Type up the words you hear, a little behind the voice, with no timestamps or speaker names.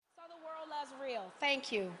real.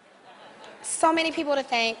 Thank you. So many people to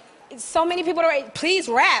thank. So many people to please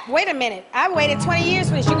rap. Wait a minute. I waited 20 years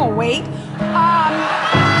for this. You gonna wait?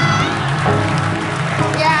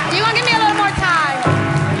 Yeah, you gonna give me a little more time.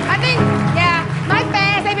 I think, yeah, my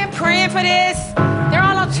fans, they've been praying for this. They're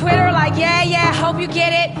all on Twitter like, yeah, hope you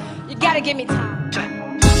get it. You gotta give me time.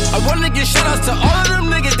 I wanna give shout-outs to all of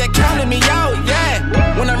them niggas that counted me out,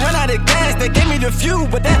 yeah. When I run out of gas, they gave me the fuel,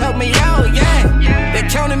 but that helped me out, yeah. They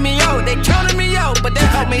counted me out, but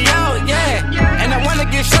that helped me out, yeah. And I wanna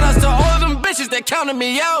give shout-outs to all of them bitches that counted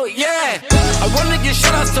me out, yeah. I wanna give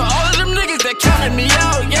shout-outs to all of them niggas that counted me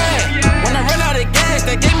out, yeah. When I run out of gas,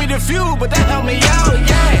 they gave me the fuel, but that helped me out,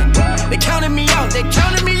 yeah. They counted me out,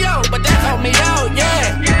 but that helped me out,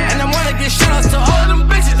 yeah. And I wanna give shout-outs to all of them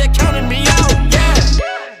bitches that counted me out, yeah.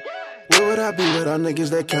 Where would I be without niggas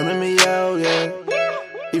that counted me out, yeah?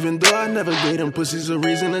 Even though I never gave them pussies a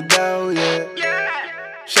reason to doubt, yeah.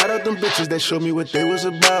 Shout out them bitches that showed me what they was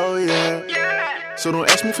about, yeah. So don't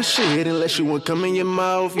ask me for shit unless you want come in your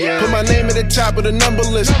mouth, yeah. Put my name at the top of the number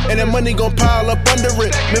list, and that money gon' pile up under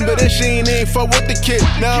it. Remember that she ain't fuck with the kid.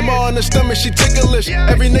 Now I'm all in the stomach, she ticklish.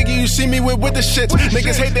 Every nigga you see me with the shit.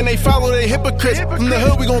 Niggas hate, then they follow, they hypocrites. From the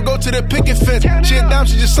hood, we gon' go to the picket fence. She a dime,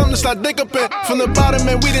 she just something to start dick up in. From the bottom,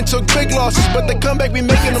 man, we done took big losses, but the comeback be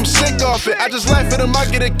making them sick off it. I just laugh at them, I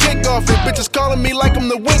get a kick off it. Bitches calling me like I'm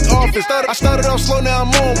the wink office. I started off slow, now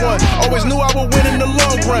I'm on one. Always knew I would win in the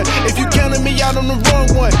long run. If you counted me out, I'm the wrong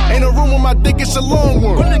one. Ain't a room on my dick, it's a long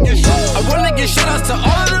one. I wanna give shout-outs to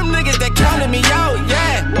all of them niggas that counted me out,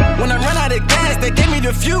 yeah. When I run out of gas, they gave me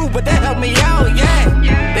the fuel, but that helped me out,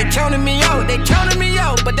 yeah. They counted me out,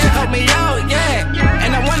 but that helped me out, yeah.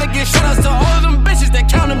 And I wanna give shout-outs to all of them bitches that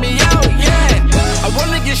counted me out, yeah. I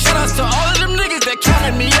wanna give shout-outs to all of them niggas that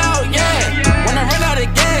counted me out, yeah. When I run out of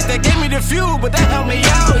gas, they gave me the fuel, but that helped me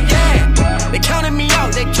out, yeah. They counted me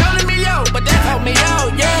out, but that helped me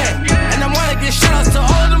out, yeah. And I wanna give shout-outs to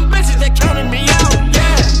all of them bitches that counted me out,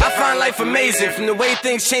 yeah. I find life amazing from the way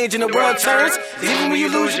things change and the world turns. Even when you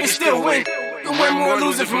lose, you can still win. You win more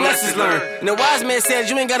losing from lessons learned. And the wise man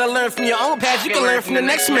says you ain't gotta learn from your own path, you can learn from the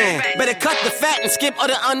next man. Better cut the fat and skip all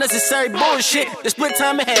the unnecessary bullshit. The split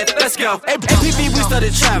time ahead, let's go. APB, we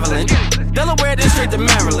started traveling. Delaware, then straight to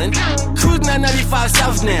Maryland. Cruising at 95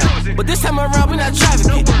 South now. But this time around, we not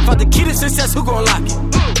trafficking. Found the key to success, who gon' lock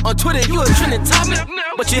it? On Twitter, you a trending topic.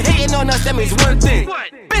 But you hating on us, that means one thing.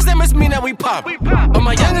 Bitch, that must mean that we pop. All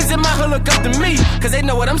my youngins in my hood look up to me, cause they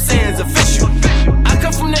know what I'm saying is official. I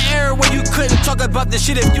come from the era where you couldn't talk about this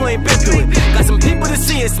shit if you ain't been through it. Got some people to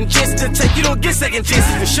see and some chances to take. You don't get second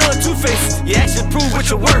chances for showing two faces. You actually prove what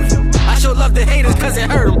you're worth. I show love to haters cause it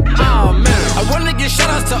hurt them. Oh man. I wanna give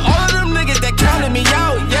shout-outs to all of them niggas that counted me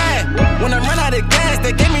out, yeah. When I run out of gas,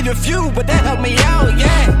 they gave me the fuel, but that helped me out,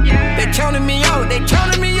 yeah. They counted me out,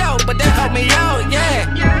 but that helped me out,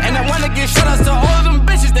 yeah. And I wanna give shout-outs to all of them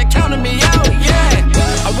bitches that counted me out, yeah.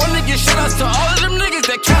 I wanna give shout-outs to all of them niggas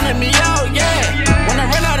that counted me out, yeah. When I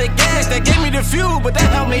run out of gas, they gave me the fuel, but that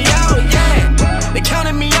helped me out, yeah. They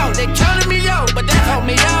counted me out, but that helped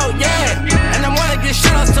me out, yeah. And I wanna give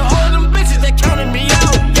shout-outs to all of them bitches that counted me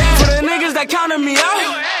out, yeah. For the niggas that counted me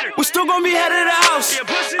out, we still gon' be head of the house.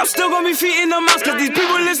 I'm still gon' be feet in the mouth, cause these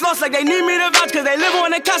people is lost like they need me to vouch, cause they live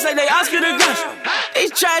on the couch like they Oscar the Grouch.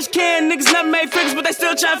 These trash can niggas never made figures, but they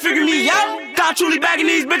still try to figure me out. God truly bagging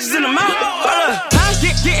these bitches in the mouth.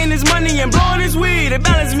 Getting this money and blowing this weed, they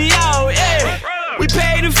balance me out, yeah. We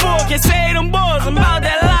paid in full, can't say them boys, I'm about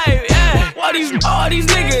that life, yeah. All these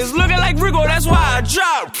niggas looking like Rigo, that's why I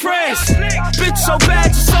drop press. Bitch so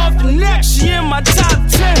bad, just off the neck, she in my top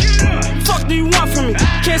 10. Fuck do you want from me?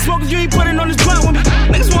 Can't smoke if you ain't putting on this blunt with me.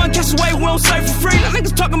 Niggas wanna catch away, we don't serve for free. Now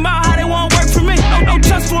niggas talking about how they wanna work for me. No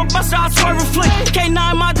trust for a buster, I swerve and flick. K9,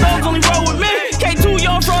 my dogs only roll with me. K2,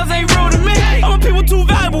 your frauds ain't real to me. All my people too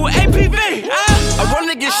valuable, APV. I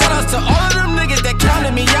wanna give shout-outs to all of them niggas that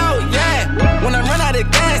counted me out, yeah. When I run out of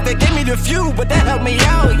gas, they gave me the fuel, but that helped me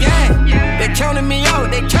out, yeah. They counted me out,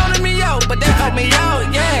 but that helped me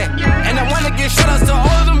out, yeah. And I wanna give shout-outs to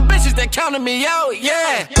all of them bitches that counted me out,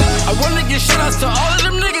 yeah. I wanna give shout-outs to all of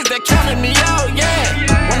them niggas that counted me out,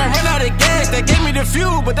 yeah. When I run out of gas, they gave me the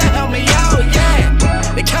fuel, but that helped me out,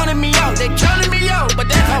 yeah. They counted me out, but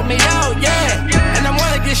that helped me out, yeah. And I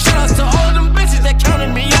wanna give shout-outs to all of them bitches that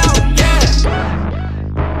counted me out, yeah.